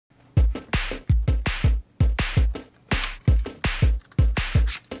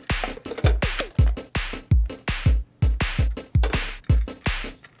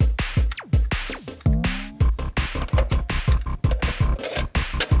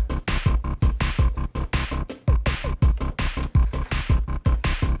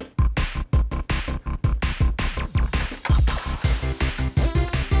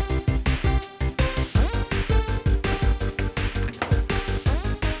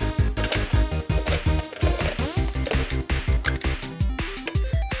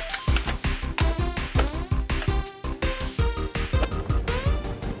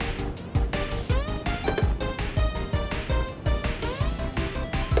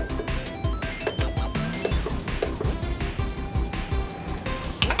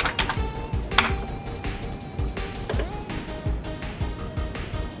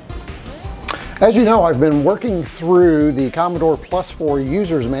As you know, I've been working through the Commodore Plus4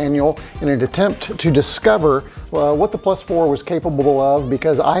 User's Manual in an attempt to discover what the Plus4 was capable of,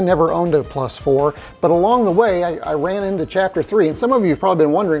 because I never owned a Plus4, but along the way I ran into Chapter 3, and some of you have probably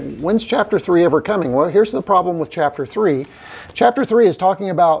been wondering, when's Chapter 3 ever coming? Well, here's the problem with Chapter 3. Chapter 3 is talking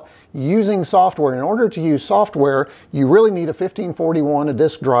about using software. In order to use software, you really need a 1541, a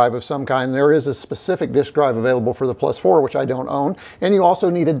disk drive of some kind. There is a specific disk drive available for the Plus4, which I don't own, and you also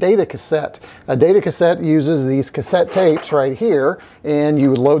need a data cassette. A data cassette uses these cassette tapes right here, and you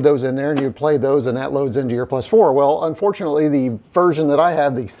would load those in there and you would play those, and that loads into your Plus4. Well, unfortunately, the version that I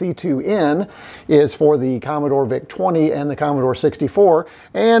have, the C2N, is for the Commodore VIC-20 and the Commodore 64,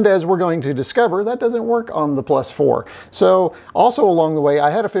 and as we're going to discover, that doesn't work on the Plus4. So also along the way,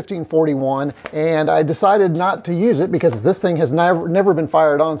 I had a 1541, and I decided not to use it because this thing has never been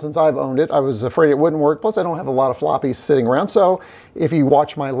fired on since I've owned it. I was afraid it wouldn't work, plus I don't have a lot of floppies sitting around. So if you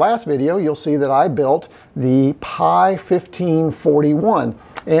watch my last video, you'll see that I built the Pi 1541.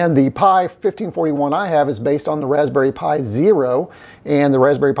 And the Pi 1541 I have is based on the Raspberry Pi Zero, and the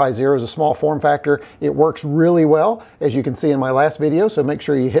Raspberry Pi Zero is a small form factor. It works really well, as you can see in my last video, so make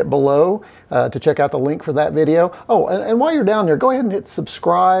sure you hit below to check out the link for that video. Oh, and while you're down there, go ahead and hit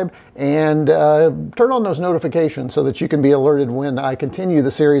subscribe and turn on those notifications so that you can be alerted when I continue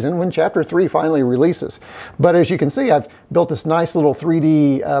the series and when Chapter 3 finally releases. But as you can see, I've built this nice little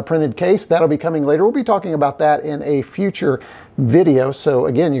 3D printed case. That'll be coming later. We'll be talking about that in a future video. So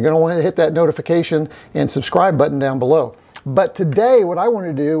again, you're going to want to hit that notification and subscribe button down below. But today, what I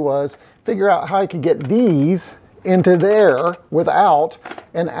wanted to do was figure out how I could get these into there without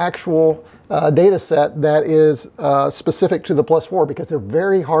an actual data set that is specific to the Plus4, because they're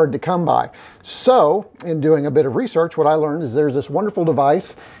very hard to come by. So in doing a bit of research, what I learned is there's this wonderful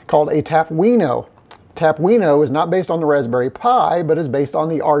device called a Tapuino. Tapuino is not based on the Raspberry Pi, but is based on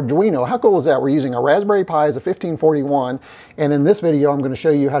the Arduino. How cool is that? We're using a Raspberry Pi as a 1541, and in this video I'm going to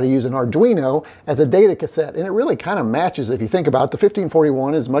show you how to use an Arduino as a data cassette. And it really kind of matches if you think about it. The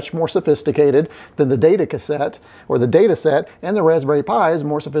 1541 is much more sophisticated than the data cassette or the data set, and the Raspberry Pi is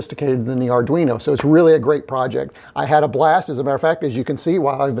more sophisticated than the Arduino. So it's really a great project. I had a blast. As a matter of fact, as you can see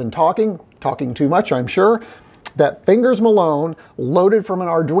while I've been talking too much, I'm sure, that fingers Malone loaded from an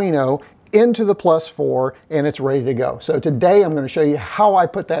Arduino into the Plus4, and it's ready to go. So today I'm going to show you how I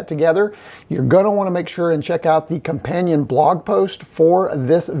put that together. You're going to want to make sure and check out the companion blog post for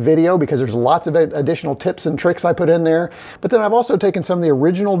this video, because there's lots of additional tips and tricks I put in there. But then I've also taken some of the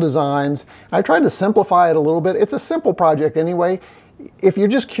original designs. I tried to simplify it a little bit. It's a simple project anyway. If you're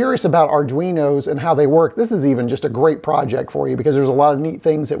just curious about Arduinos and how they work, this is even just a great project for you, because there's a lot of neat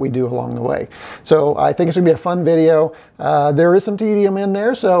things that we do along the way. So I think it's going to be a fun video. There is some tedium in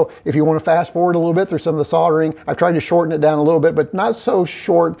there, so if you want to fast forward a little bit through some of the soldering, I've tried to shorten it down a little bit, but not so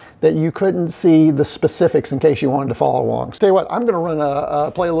short that you couldn't see the specifics in case you wanted to follow along. So tell you what, I'm going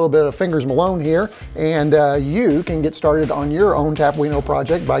to play a little bit of Fingers Malone here, and you can get started on your own Tapuino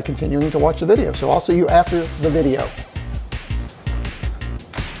project by continuing to watch the video. So I'll see you after the video.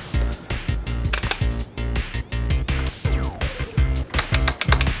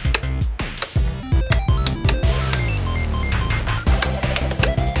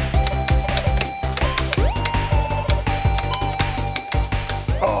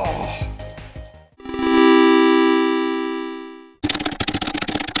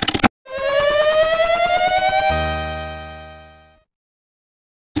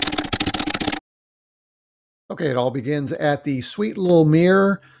 Okay, it all begins at the Sweet Little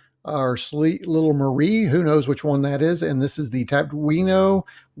Mirror, or Sweet Little Marie, who knows which one that is, and this is the Tapuino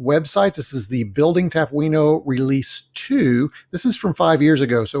website. This is the Building Tapuino Release 2. This is from 5 years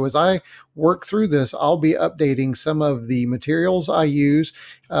ago, so as I work through this, I'll be updating some of the materials I use.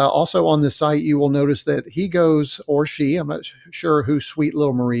 Also on this site, you will notice that he goes, or she, I'm not sure who Sweet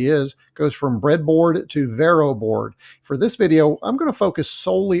Little Marie is, goes from breadboard to Vero board. For this video, I'm going to focus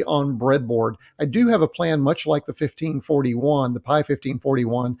solely on breadboard. I do have a plan, much like the 1541, the Pi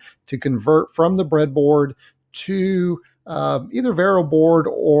 1541, to convert from the breadboard to either Vero board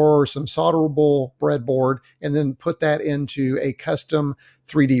or some solderable breadboard, and then put that into a custom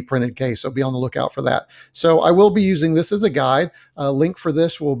 3D printed case. So be on the lookout for that. So I will be using this as a guide. A link for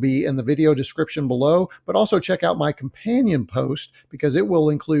this will be in the video description below, but also check out my companion post, because it will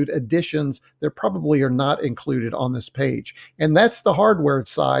include additions that probably are not included on this page. And that's the hardware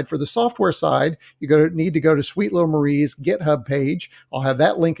side. For the software side, you need to go to Sweet Little Marie's GitHub page. I'll have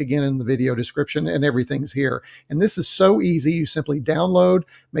that link again in the video description, and everything's here. And this is so easy. You simply download,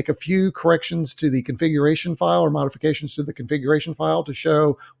 make a few corrections to the configuration file or modifications to the configuration file to show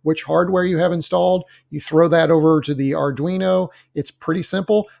show which hardware you have installed. You throw that over to the Arduino. It's pretty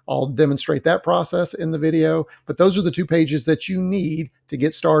simple. I'll demonstrate that process in the video, but those are the 2 pages that you need to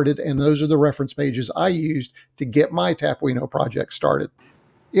get started, and those are the reference pages I used to get my Tapuino project started.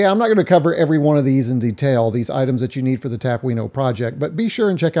 Yeah, I'm not going to cover every one of these in detail, these items that you need for the Tapuino project, but be sure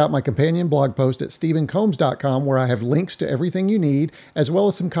and check out my companion blog post at stephencombs.com, where I have links to everything you need, as well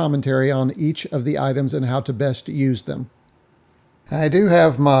as some commentary on each of the items and how to best use them. I do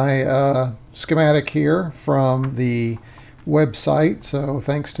have my schematic here from the website, so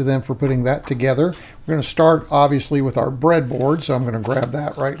thanks to them for putting that together. We're going to start, obviously, with our breadboard, so I'm going to grab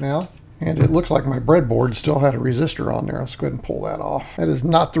that right now. And it looks like my breadboard still had a resistor on there. Let's go ahead and pull that off. That is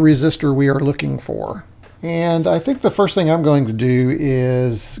not the resistor we are looking for. And I think the first thing I'm going to do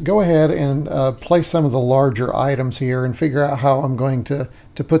is go ahead and place some of the larger items here and figure out how I'm going to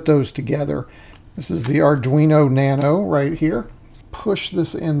put those together. This is the Arduino Nano right here. Push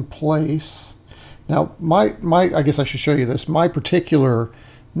this in place. Now, I guess I should show you this. My particular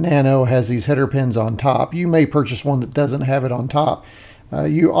Nano has these header pins on top. You may purchase one that doesn't have it on top.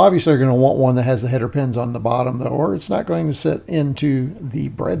 You obviously are going to want one that has the header pins on the bottom, though, or it's not going to sit into the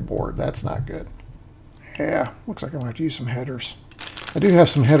breadboard. That's not good. Yeah, looks like I'm going to have to use some headers. I do have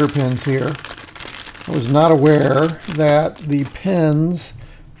some header pins here. I was not aware that the pins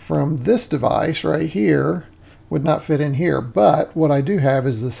from this device right here would not fit in here, but what I do have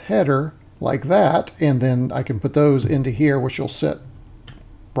is this header like that, and then I can put those into here, which will sit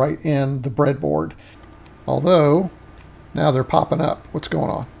right in the breadboard. Although, now they're popping up. What's going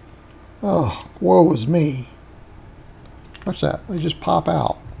on? Oh, woe is me. What's that? They just pop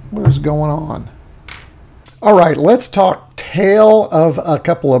out. What is going on? All right, let's talk tail of a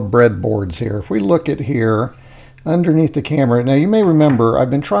couple of breadboards here. If we look at here, underneath the camera, now you may remember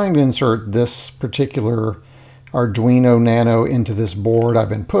I've been trying to insert this particular Arduino Nano into this board. I've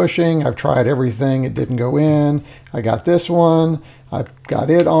been pushing, I've tried everything, it didn't go in. I got this one, I've got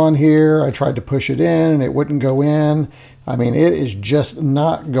it on here, I tried to push it in and it wouldn't go in. I mean, it is just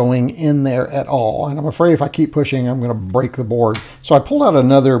not going in there at all. And I'm afraid if I keep pushing, I'm going to break the board. So I pulled out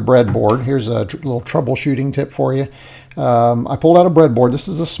another breadboard. Here's a little troubleshooting tip for you. I pulled out a breadboard. This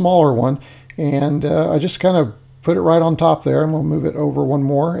is a smaller one. And I just kind of put it right on top there. And we'll move it over one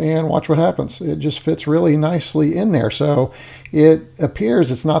more and watch what happens. It just fits really nicely in there. So it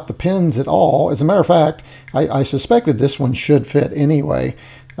appears it's not the pins at all. As a matter of fact, I suspected this one should fit anyway.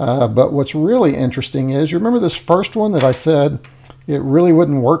 But what's really interesting is, you remember this first one that I said it really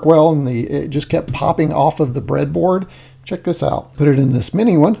wouldn't work well and it just kept popping off of the breadboard? Check this out. Put it in this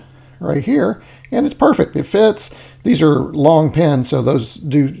mini one right here and it's perfect. It fits. These are long pins, so those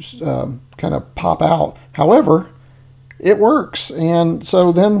do kind of pop out. However, it works. And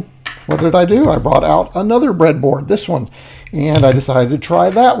so then what did I do? I brought out another breadboard, this one, and I decided to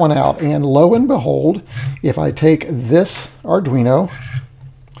try that one out. And lo and behold, if I take this Arduino,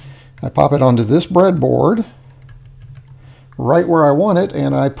 I pop it onto this breadboard right where I want it,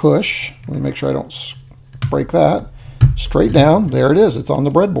 and I push. Let me make sure I don't break that. Straight down, there it is. It's on the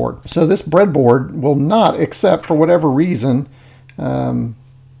breadboard. So this breadboard will not accept, for whatever reason,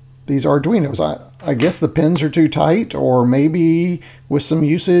 these Arduinos. I guess the pins are too tight, or maybe with some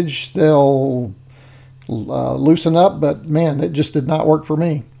usage they'll loosen up, but man, it just did not work for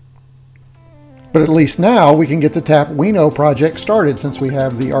me. But at least now we can get the Tapuino project started since we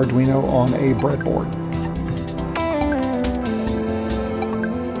have the Arduino on a breadboard.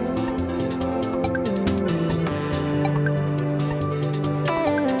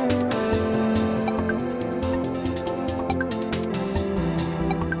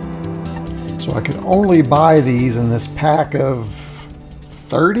 So I could only buy these in this pack of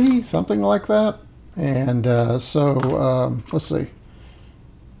 30, something like that. And let's see.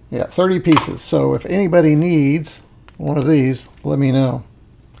 Yeah, 30 pieces. So if anybody needs one of these, let me know.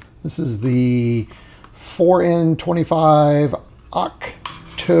 This is the 4N25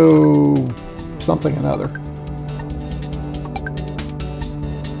 Octo something another.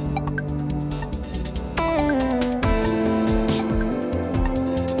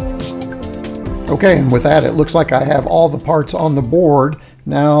 Okay, and with that, it looks like I have all the parts on the board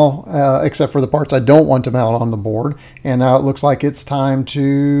now, except for the parts I don't want to mount on the board. And now it looks like it's time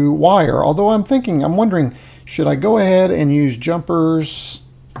to wire. Although I'm wondering, should I go ahead and use jumpers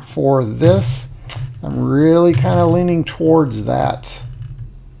for this? I'm really kind of leaning towards that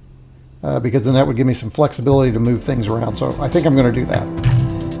because then that would give me some flexibility to move things around. So I think I'm going to do that.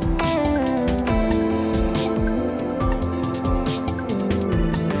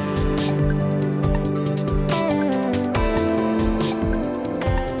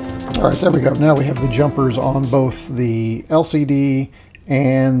 All right, there we go. Now we have the jumpers on both the LCD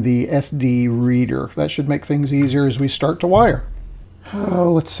and the SD reader. That should make things easier as we start to wire.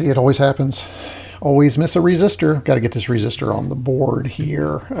 Oh, let's see, it always happens. Always miss a resistor. Got to get this resistor on the board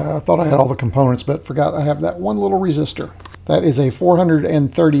here. Thought I had all the components, but forgot I have that one little resistor. That is a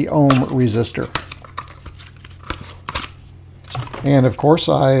 430 ohm resistor. And of course,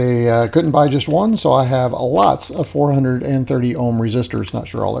 I couldn't buy just one, so I have lots of 430 ohm resistors. Not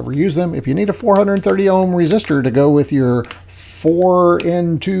sure I'll ever use them. If you need a 430 ohm resistor to go with your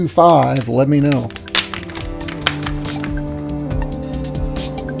 4N25, let me know.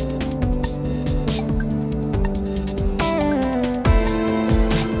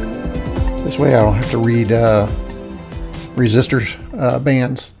 This way I don't have to read resistors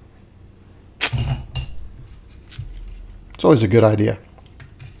bands. It's always a good idea.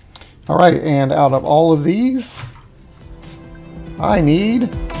 All right, and out of all of these, I need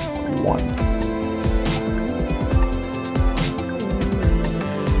one.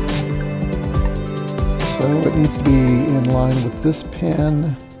 So it needs to be in line with this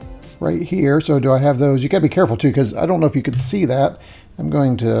pin right here. So do I have those? You gotta be careful too, because I don't know if you could see that. I'm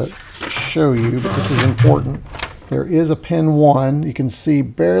going to show you, but this is important. There is a pin 1. You can see,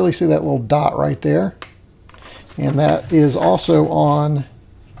 barely see that little dot right there. And that is also on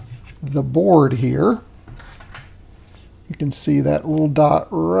the board here. You can see that little dot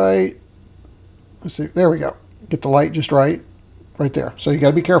right. Let's see, there we go. Get the light just right there. So you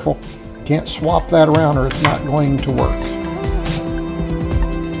got to be careful. You can't swap that around or it's not going to work.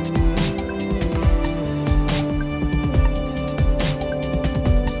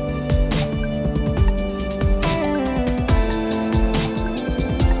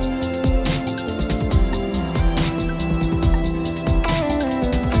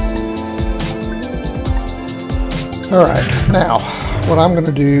 All right, now what I'm going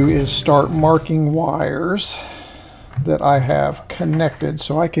to do is start marking wires that I have connected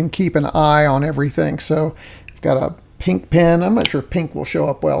so I can keep an eye on everything. So I've got a pink pen. I'm not sure if pink will show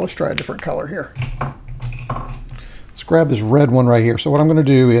up well. Let's try a different color here. Let's grab this red one right here. So what I'm going to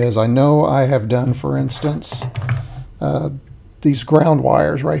do is, I know I have done, for instance, these ground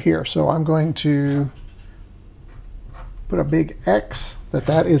wires right here. So I'm going to put a big X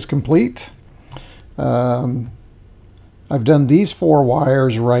that is complete. I've done these 4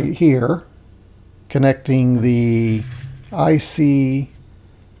 wires right here, connecting the IC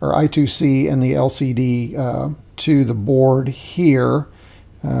or I2C and the LCD to the board here.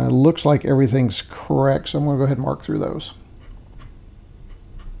 Looks like everything's correct, so I'm going to go ahead and mark through those.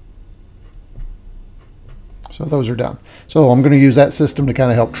 So those are done. So I'm going to use that system to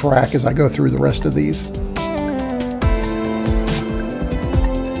kind of help track as I go through the rest of these.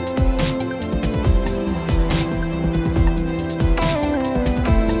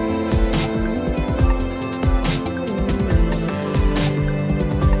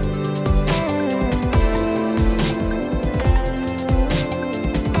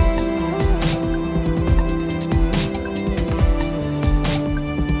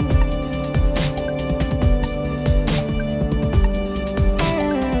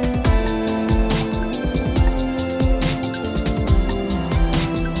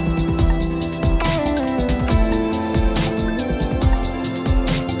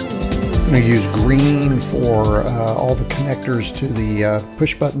 I'm going to use green for all the connectors to the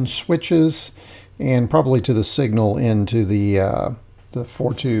push button switches, and probably to the signal into the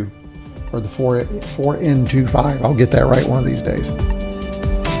 4.2 or the 4N25. I'll get that right one of these days.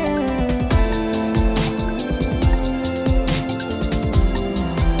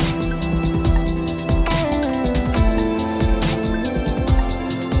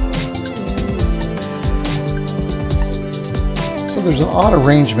 So there's an odd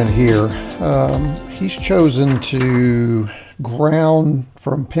arrangement here. He's chosen to ground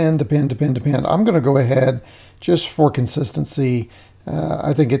from pin to pin to pin to pin. I'm going to go ahead, just for consistency,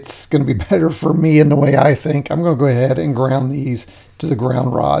 I think it's going to be better for me in the way I think. I'm going to go ahead and ground these to the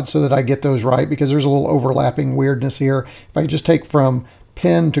ground rod so that I get those right, because there's a little overlapping weirdness here. If I just take from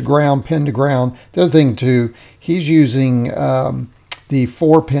pin to ground, pin to ground. The other thing too, he's using the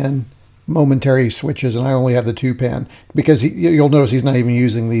 4-pin momentary switches, and I only have the 2-pin, because you'll notice he's not even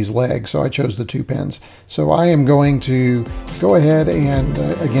using these legs, so I chose the 2 pins. So I am going to go ahead and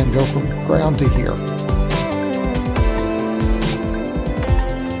again go from ground to here.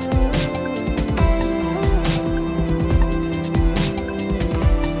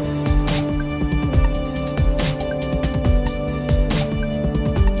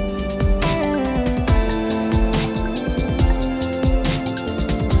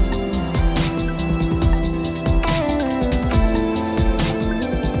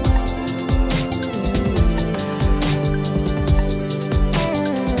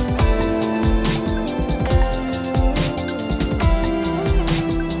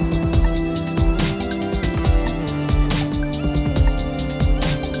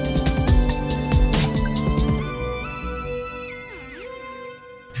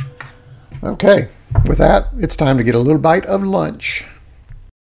 Okay, with that, it's time to get a little bite of lunch.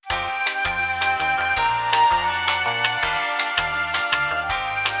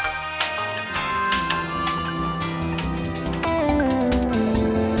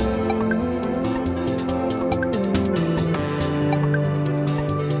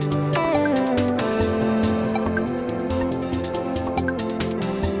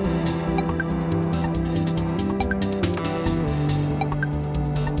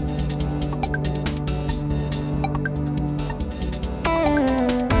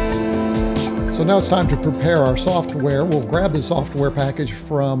 So now it's time to prepare our software. We'll grab the software package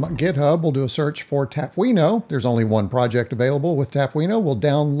from GitHub. We'll do a search for Tapuino. There's only one project available with Tapuino. We'll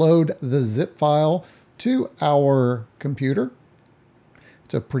download the zip file to our computer.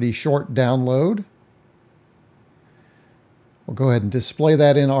 It's a pretty short download. We'll go ahead and display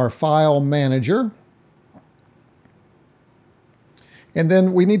that in our file manager. And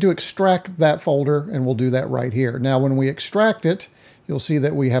then we need to extract that folder, and we'll do that right here. Now, when we extract it, you'll see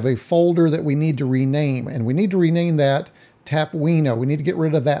that we have a folder that we need to rename, and we need to rename that Tapuino. We need to get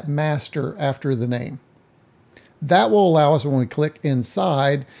rid of that master after the name. That will allow us, when we click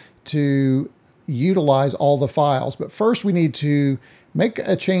inside, to utilize all the files. But first we need to make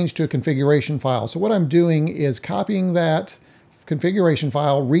a change to a configuration file. So what I'm doing is copying that configuration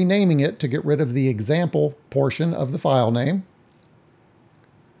file, renaming it to get rid of the example portion of the file name.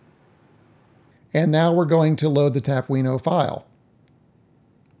 And now we're going to load the Tapuino file.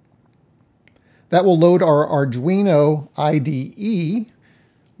 That will load our Arduino IDE,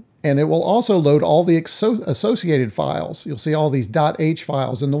 and it will also load all the associated files. You'll see all these .h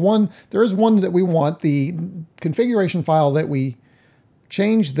files, and there is one that we want, the configuration file that we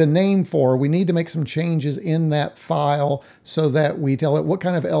changed the name for. We need to make some changes in that file so that we tell it what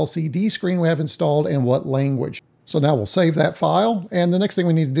kind of LCD screen we have installed and what language. So now we'll save that file, and the next thing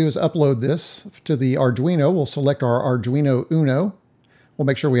we need to do is upload this to the Arduino. We'll select our Arduino Uno. We'll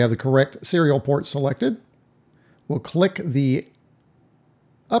make sure we have the correct serial port selected. We'll click the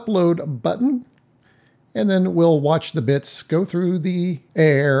upload button, and then we'll watch the bits go through the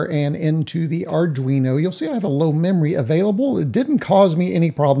air and into the Arduino. You'll see I have a low memory available. It didn't cause me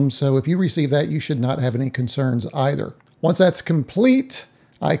any problems, so if you receive that, you should not have any concerns either. Once that's complete,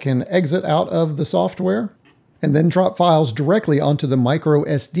 I can exit out of the software and then drop files directly onto the micro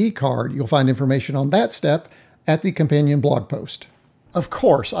SD card. You'll find information on that step at the companion blog post. Of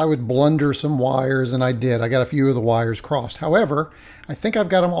course, I would blunder some wires, and I did. I got a few of the wires crossed. However, I think I've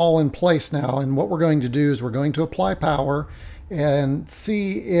got them all in place now, and what we're going to do is we're going to apply power and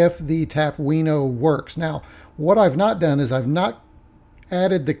see if the Tapuino works. Now, what I've not done is I've not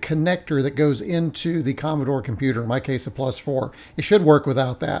added the connector that goes into the Commodore computer, in my case a +4. It should work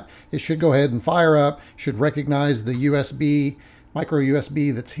without that. It should go ahead and fire up, should recognize the USB, micro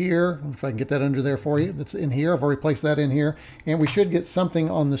USB that's here. If I can get that under there for you, that's in here. I've already placed that in here, and we should get something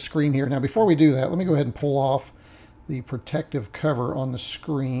on the screen here. Now, before we do that, let me go ahead and pull off the protective cover on the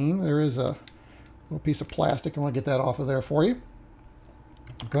screen. There is a little piece of plastic. I want to get that off of there for you.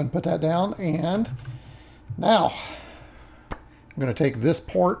 Go ahead and put that down, and now I'm going to take this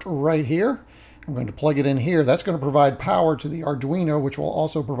port right here. I'm going to plug it in here. That's going to provide power to the Arduino, which will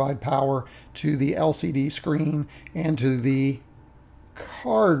also provide power to the LCD screen and to the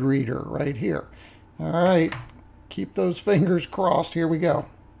card reader right here. All right, keep those fingers crossed. Here we go.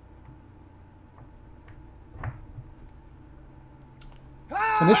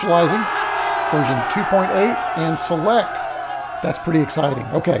 Initializing version 2.8 and select. That's pretty exciting.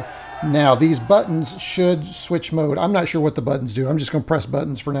 Okay, now these buttons should switch mode. I'm not sure what the buttons do. I'm just going to press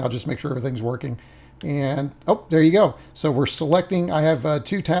buttons for now, just make sure everything's working. And oh, there you go. So we're selecting, I have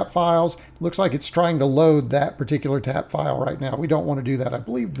 2 tap files. Looks like it's trying to load that particular tap file right now. We don't want to do that. I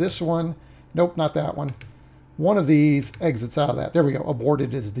believe this one, nope, not that one. One of these exits out of that. There we go.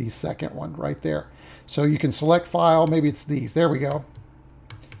 Aborted is the second one right there. So you can select file, maybe it's these. There we go.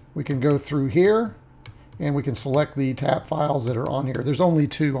 We can go through here and we can select the tap files that are on here. There's only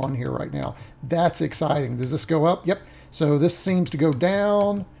 2 on here right now. That's exciting. Does this go up? Yep. So this seems to go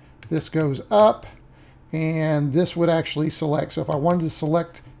down. This goes up. And this would actually select. So if I wanted to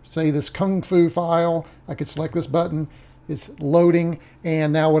select, say, this Kung Fu file, I could select this button. It's loading.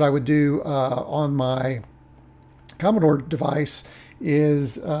 And now what I would do on my Commodore device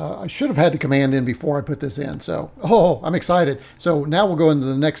is I should have had the command in before I put this in. So, oh, I'm excited. So now we'll go into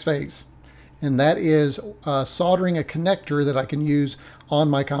the next phase. And that is soldering a connector that I can use on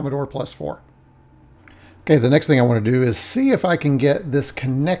my Commodore +4. Okay, the next thing I want to do is see if I can get this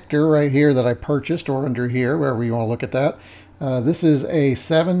connector right here that I purchased, or under here, wherever you want to look at that. This is a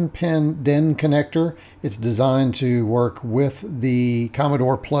 7-pin DIN connector. It's designed to work with the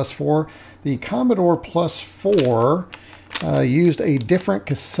Commodore Plus4. The Commodore Plus4 used a different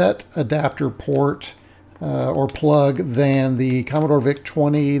cassette adapter port or plug than the Commodore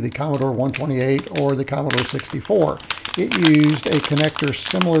VIC-20, the Commodore 128, or the Commodore 64. It used a connector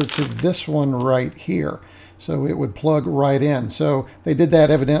similar to this one right here. So it would plug right in. So they did that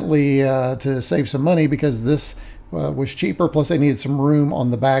evidently to save some money because this was cheaper, plus they needed some room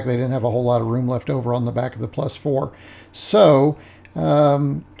on the back. They didn't have a whole lot of room left over on the back of the Plus4. So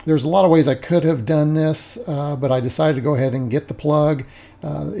there's a lot of ways I could have done this, but I decided to go ahead and get the plug.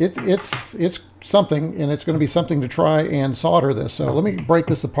 It's something, and it's going to be something to try and solder this. So let me break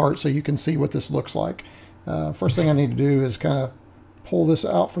this apart so you can see what this looks like. First thing I need to do is kind of pull this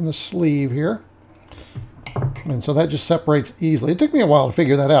out from the sleeve here. And so that just separates easily. It took me a while to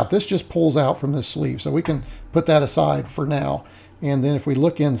figure that out. This just pulls out from this sleeve, so we can put that aside for now. And then if we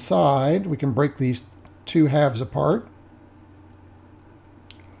look inside, we can break these two halves apart.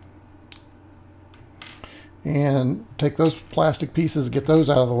 And take those plastic pieces, get those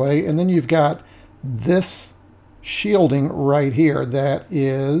out of the way. And then you've got this shielding right here that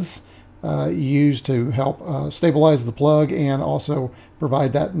is used to help stabilize the plug and also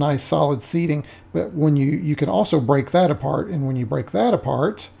provide that nice solid seating. But when you can also break that apart, and when you break that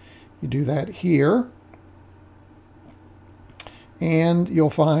apart, you do that here, and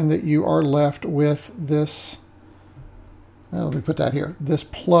you'll find that you are left with this. Let me put that here, this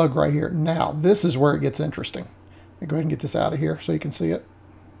plug right here. Now this is where it gets interesting. Let me go ahead and get this out of here so you can see it.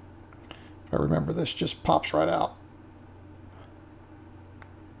 If I remember, this just pops right out.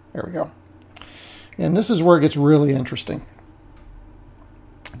 There we go. And this is where it gets really interesting.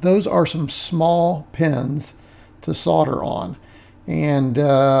 Those are some small pins to solder on. And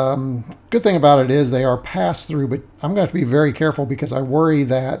good thing about it is they are pass-through, but I'm going to have to be very careful because I worry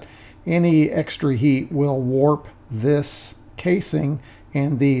that any extra heat will warp this casing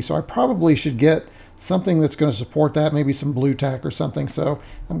and these. So I probably should get something that's going to support that, maybe some blue tack or something. So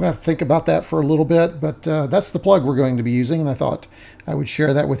I'm going to have to think about that for a little bit, but that's the plug we're going to be using, and I thought I would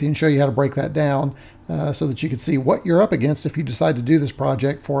share that with you and show you how to break that down so that you can see what you're up against if you decide to do this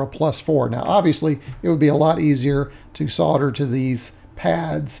project for a Plus4. Now obviously it would be a lot easier to solder to these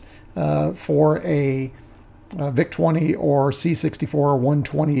pads for a VIC-20 or C64 or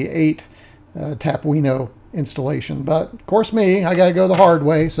 128 Tapuino installation, but of course I got to go the hard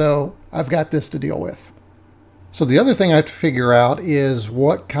way, so I've got this to deal with. So the other thing I have to figure out is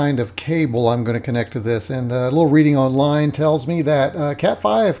what kind of cable I'm going to connect to this, and a little reading online tells me that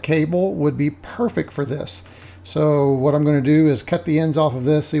Cat5 cable would be perfect for this. So what I'm going to do is cut the ends off of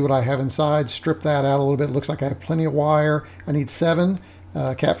this, see what I have inside, strip that out a little bit. It looks like I have plenty of wire. I need 7.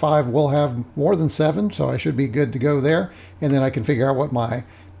 Cat5 will have more than 7, so I should be good to go there, and then I can figure out what my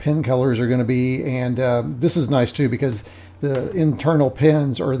pin colors are going to be. And this is nice too because the internal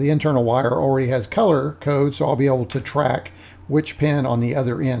pins or the internal wire already has color code, so I'll be able to track which pin on the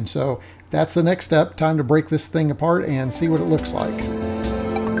other end. So that's the next step. Time to break this thing apart and see what it looks like.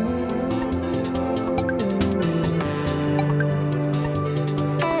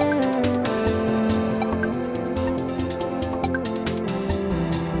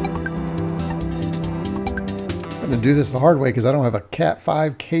 I'm going to do this the hard way because I don't have a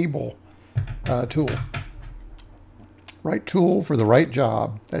Cat5 cable tool. Right tool for the right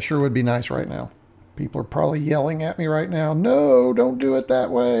job. That sure would be nice right now. People are probably yelling at me right now. No, don't do it that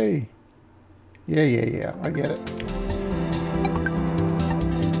way. Yeah, I get it.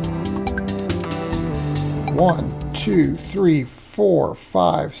 1, 2, 3, 4,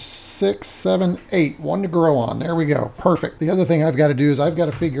 5, 6, 7, 8. One to grow on. There we go. Perfect. The other thing I've got to do is I've got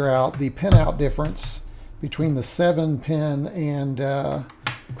to figure out the pinout difference between the 7-pin and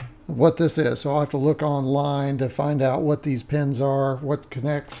what this is. So I'll have to look online to find out what these pins are, what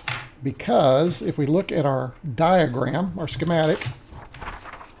connects, because if we look at our diagram, our schematic,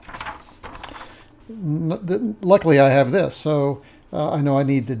 luckily I have this. So I know I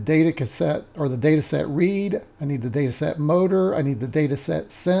need the data cassette or the dataset read, I need the dataset motor, I need the dataset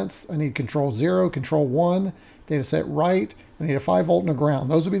sense, I need control 0, control 1, dataset write, I need a 5-volt and a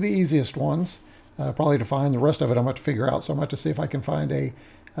ground. Those will be the easiest ones. Probably to find. The rest of it I'm going to figure out. So I'm going to have to see if I can find a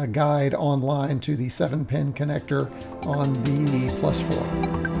guide online to the 7-pin connector on the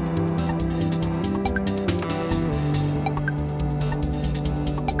Plus4.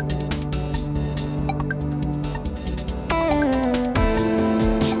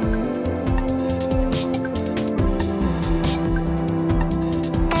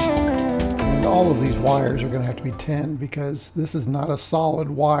 All of these wires are going to have to be 10 because this is not a solid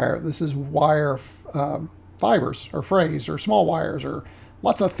wire. This is wire fibers or frays or small wires or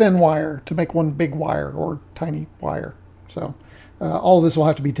lots of thin wire to make one big wire or tiny wire. So all of this will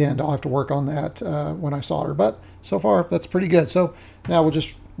have to be tinned. I'll have to work on that when I solder, but so far that's pretty good. So now we'll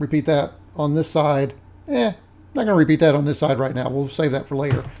just repeat that on this side. Not going to repeat that on this side right now. We'll save that for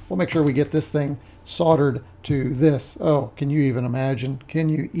later. We'll make sure we get this thing soldered to this. Oh, can you even imagine? Can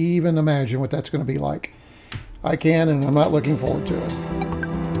you even imagine what that's going to be like? I can, and I'm not looking forward to it.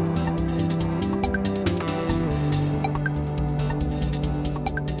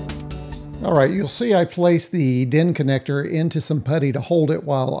 All right, you'll see I place the DIN connector into some putty to hold it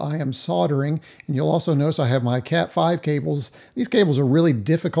while I am soldering. And you'll also notice I have my Cat5 cables. These cables are really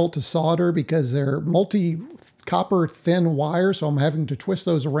difficult to solder because they're multi-copper thin wires, so I'm having to twist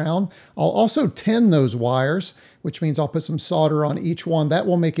those around. I'll also tin those wires, which means I'll put some solder on each one. That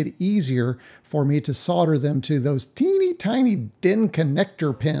will make it easier for me to solder them to those teeny tiny DIN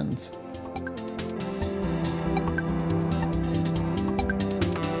connector pins.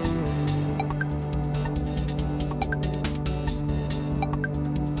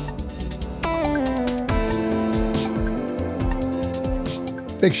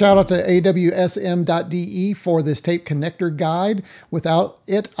 Big shout out to awsm.de for this tape connector guide. Without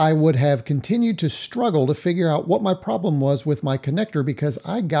it, I would have continued to struggle to figure out what my problem was with my connector because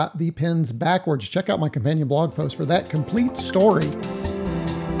I got the pins backwards. Check out my companion blog post for that complete story.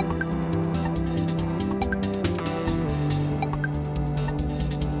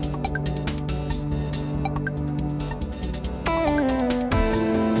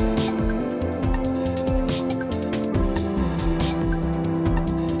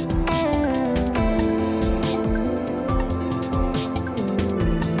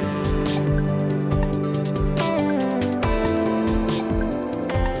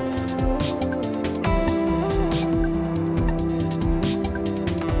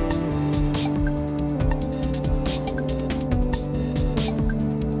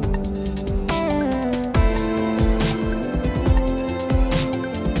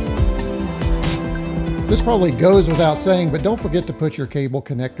 This probably goes without saying, but don't forget to put your cable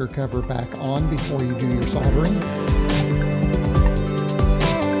connector cover back on before you do your soldering.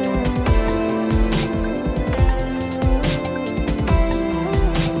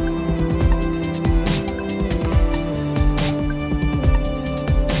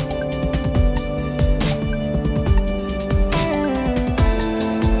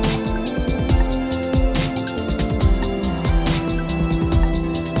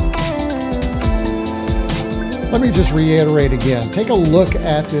 Let me just reiterate again, take a look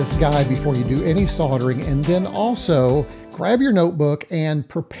at this guide before you do any soldering, and then also grab your notebook and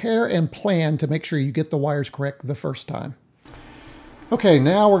prepare and plan to make sure you get the wires correct the first time. Okay,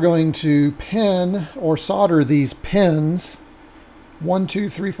 now we're going to pin or solder these pins 1, 2,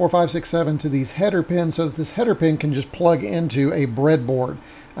 3, 4, 5, 6, 7 to these header pins so that this header pin can just plug into a breadboard.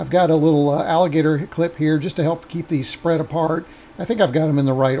 I've got a little alligator clip here just to help keep these spread apart. I think I've got them in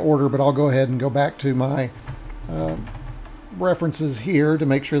the right order, but I'll go ahead and go back to my references here to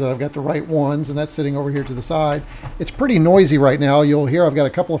make sure that I've got the right ones, and that's sitting over here to the side. It's pretty noisy right now. You'll hear I've got a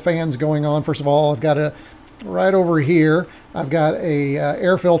couple of fans going on. First of all, I've got a right over here, I've got a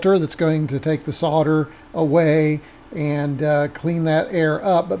air filter that's going to take the solder away and clean that air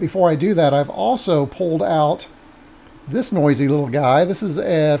up. But before I do that, I've also pulled out this noisy little guy. This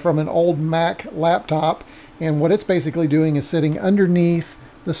is from an old Mac laptop, and what it's basically doing is sitting underneath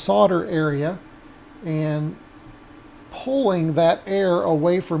the solder area and pulling that air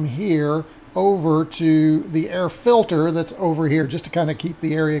away from here over to the air filter that's over here just to kind of keep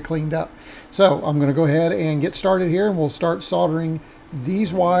the area cleaned up. So I'm going to go ahead and get started here, and we'll start soldering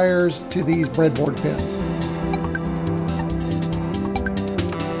these wires to these breadboard pins.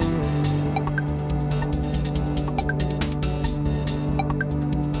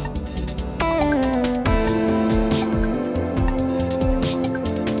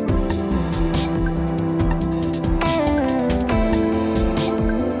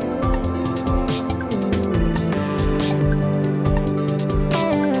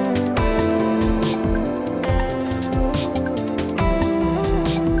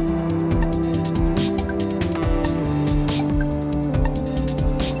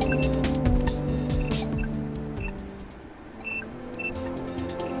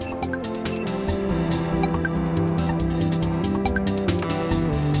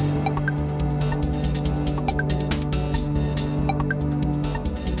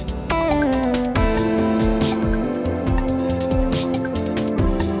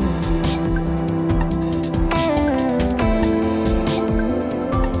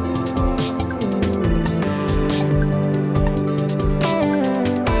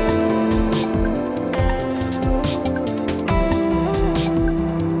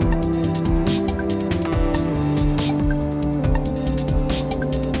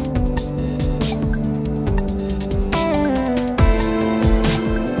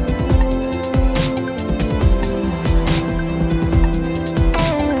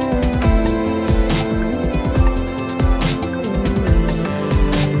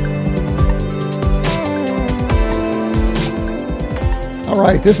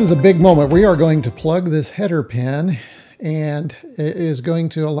 right, this is a big moment. We are going to plug this header pin, and it is going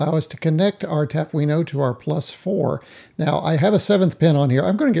to allow us to connect our Tapuino to our +4. Now, I have a 7th pin on here.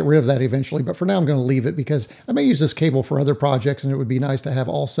 I'm going to get rid of that eventually, but for now I'm going to leave it because I may use this cable for other projects, and it would be nice to have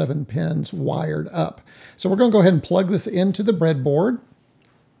all 7 pins wired up. So we're going to go ahead and plug this into the breadboard.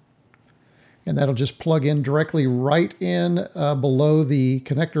 And that'll just plug in directly right in below the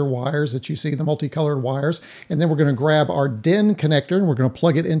connector wires that you see, the multicolored wires. And then we're going to grab our DIN connector and we're going to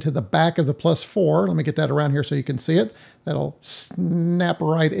plug it into the back of the +4. Let me get that around here so you can see it. That'll snap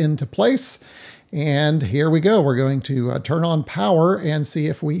right into place. And here we go. We're going to turn on power and see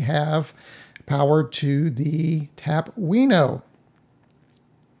if we have power to the Tapuino.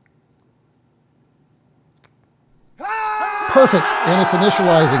 Perfect, and it's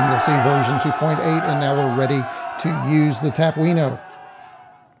initializing. You'll see version 2.8, and now we're ready to use the Tapuino.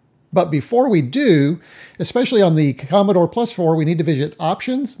 But before we do, especially on the Commodore +4, we need to visit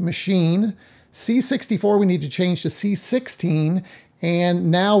Options, Machine, C64 we need to change to C16, and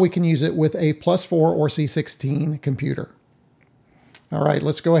now we can use it with a +4 or C16 computer. All right,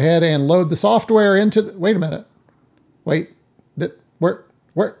 let's go ahead and load the software into the, wait a minute. Wait,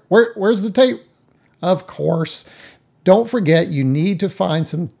 where's the tape? Of course. Don't forget, you need to find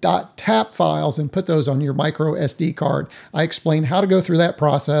some .tap files and put those on your micro SD card. I explain how to go through that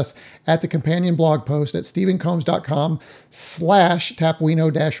process at the companion blog post at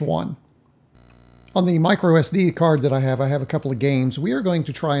stephencombs.com/tapuino-1. On the micro SD card that I have a couple of games. We are going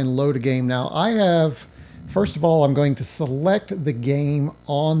to try and load a game now. First of all, I'm going to select the game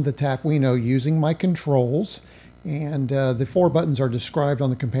on the Tapuino using my controls. And the 4 buttons are described on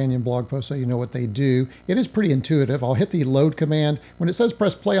the companion blog post so you know what they do. It is pretty intuitive. I'll hit the load command. When it says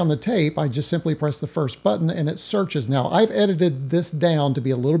press play on the tape, I just simply press the first button and it searches. Now, I've edited this down to be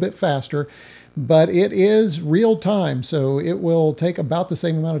a little bit faster, but it is real time, so it will take about the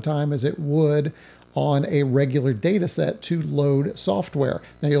same amount of time as it would on a regular data set to load software.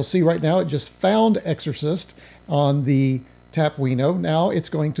 Now, you'll see right now it just found Exorcist on the Tapuino. Now it's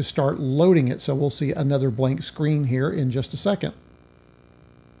going to start loading it, so we'll see another blank screen here in just a second.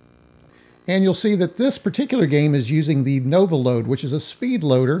 And you'll see that this particular game is using the Nova Load, which is a speed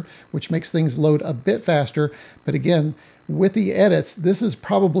loader, which makes things load a bit faster. But again, with the edits, this is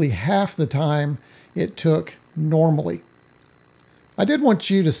probably half the time it took normally. I did want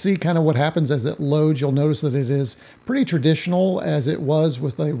you to see kind of what happens as it loads. You'll notice that it is pretty traditional as it was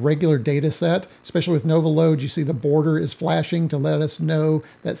with a regular data set, especially with Nova Load. You see the border is flashing to let us know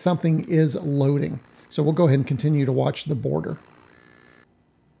that something is loading. So we'll go ahead and continue to watch the border.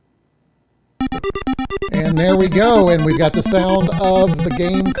 And there we go, and we've got the sound of the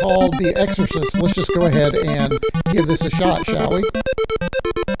game called The Exorcist. Let's just go ahead and give this a shot, shall we?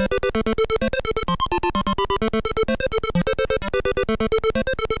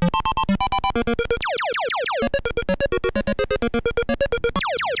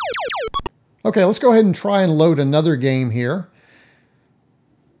 Okay, let's go ahead and try and load another game here.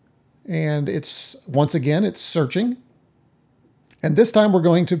 And once again, it's searching. And this time we're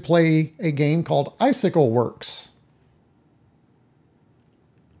going to play a game called Icicle Works.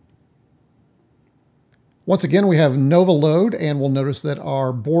 Once again, we have Nova Load, and we'll notice that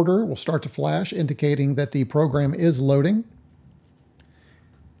our border will start to flash, indicating that the program is loading.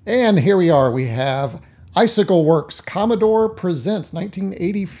 And here we are. We have Icicle Works, Commodore Presents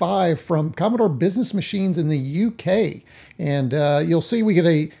 1985 from Commodore Business Machines in the UK. And you'll see we get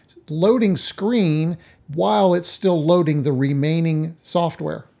a loading screen while it's still loading the remaining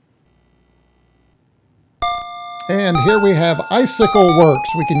software. And here we have Icicle Works.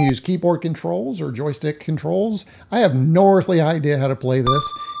 We can use keyboard controls or joystick controls. I have no earthly idea how to play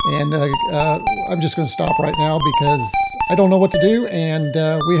this, and I'm just going to stop right now because I don't know what to do, and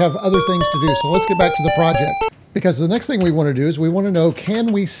we have other things to do. So let's get back to the project. Because the next thing we want to do is we want to know,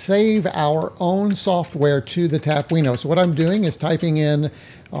 can we save our own software to the Tapuino? So what I'm doing is typing in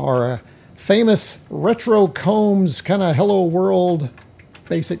our famous retroCombs kind of hello world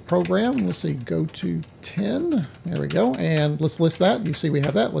basic program. Let's see, go to 10. There we go. And let's list that. You see we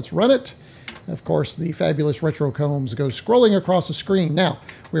have that. Let's run it. Of course, the fabulous retroCombs goes scrolling across the screen. Now,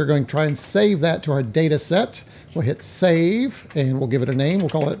 we're going to try and save that to our data set. We'll hit save, and we'll give it a name. We'll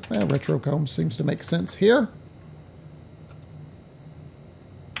call it retroCombs. Seems to make sense here.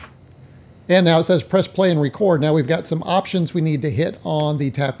 And now it says press play and record. Now we've got some options we need to hit on the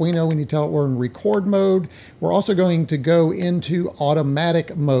Tapuino. We need to tell it we're in record mode. We're also going to go into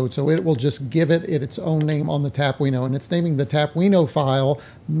automatic mode. So it will just give it its own name on the Tapuino. And it's naming the Tapuino file,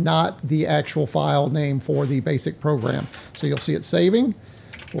 not the actual file name for the basic program. So you'll see it saving.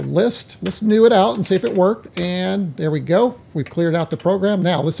 We'll let's new it out and see if it worked. And there we go. We've cleared out the program.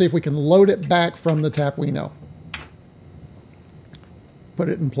 Now let's see if we can load it back from the Tapuino. Put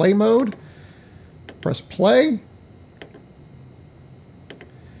it in play mode. Press play.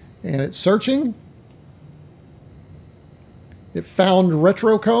 And it's searching. It found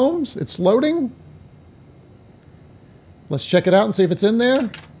retroCombs. It's loading. Let's check it out and see if it's in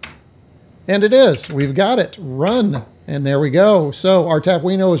there. And it is. We've got it. Run. And there we go. So our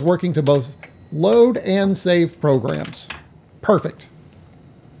Tapuino is working to both load and save programs. Perfect.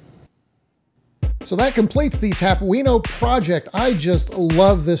 So that completes the Tapuino project. I just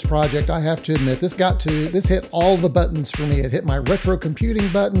love this project, I have to admit. This hit all the buttons for me. It hit my retro computing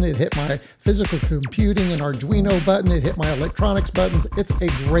button, it hit my physical computing and Arduino button, it hit my electronics buttons. It's a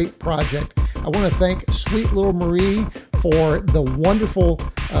great project. I want to thank sweet little Marie for the wonderful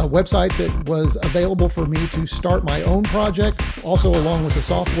website that was available for me to start my own project, also along with the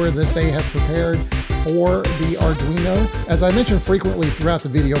software that they have prepared for the Arduino. As I mentioned frequently throughout the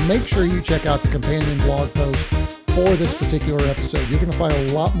video, make sure you check out the companion blog post for this particular episode. You're going to find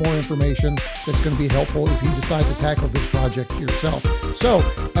a lot more information that's going to be helpful if you decide to tackle this project yourself. So,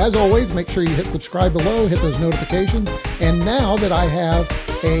 as always, make sure you hit subscribe below, hit those notifications, and now that I have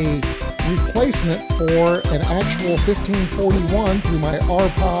a replacement for an actual 1541 through my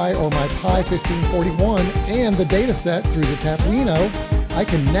RPi or my Pi 1541 and the datasette through the Tapuino, I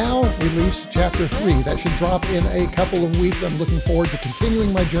can now release Chapter 3. That should drop in a couple of weeks. I'm looking forward to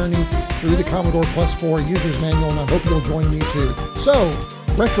continuing my journey through the Commodore Plus 4 User's Manual, and I hope you'll join me too. So,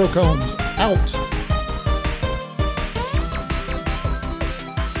 retroCombs out.